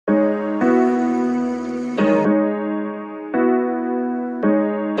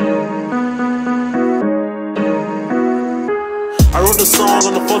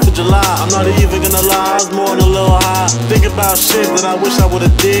4th of July. I'm not even gonna lie, I was more than a little high. Think about shit that I wish I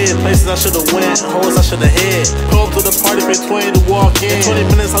would've did. Places I should've went, hoes I should've hit. Pull up to the party, pay 20 to walk in. In 20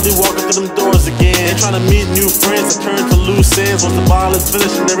 minutes I'll be walking through them doors again. Ain't trying to meet new friends and turn to loose ends. Once the bottle is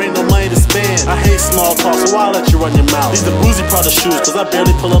finished and there ain't no money to spend. I hate small talk, so I'll let you run your mouth. These the boozy Prada shoes, cause I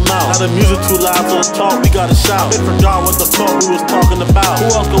barely pull them out. Now the music too loud, so the talk we gotta shout. They forgot what the fuck we was talking about.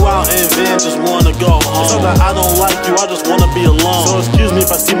 Who else go out and then just wanna go home? It's not that I don't like you, I just wanna be alone. So excuse me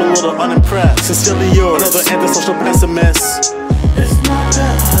if I seem a little unimpressed. Sincerely yours, another antisocial pessimist. It's not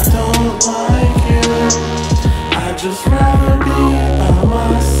that I don't like you, I just rather be by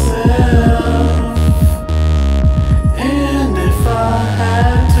myself. And if I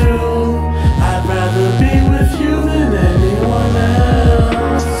had to, I'd rather be with you than anyone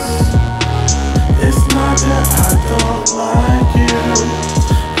else. It's not that I don't like you,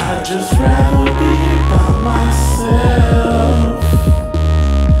 I'd just rather be by myself.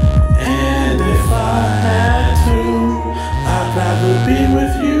 And if I had to, I'd rather be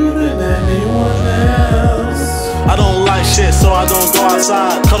with you than anyone else. I don't like shit, so I don't go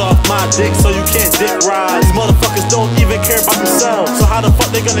outside. Cut off my dick so you can't dick ride. These motherfuckers don't even care about themselves, so how the fuck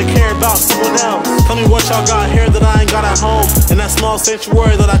they gonna care about someone else? Tell me what y'all got here that I ain't got at home, in that small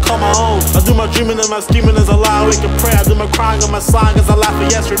sanctuary that I call my own. I do my dreaming and my scheming as I lie awake and pray. I do my crying on my side cause I laugh at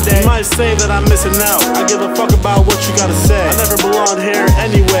yesterday. You might say that I'm missing out, I give a fuck about what you gotta say. I never belonged here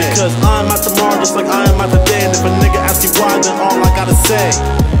anyway, because I'm out tomorrow just like I am out today. And if a nigga asks you why, then all I gotta say,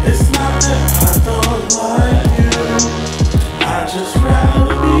 it's not that I don't like you, I just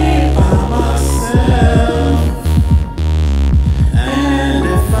rather be by myself. And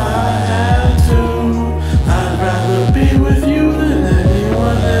if I had to, I'd rather be with you than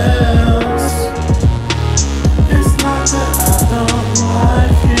anyone else. It's not that I don't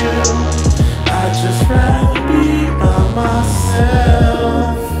like you, I'd just rather be by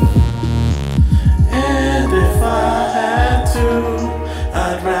myself. And if I had to,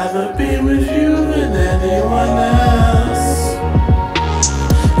 I'd rather be with you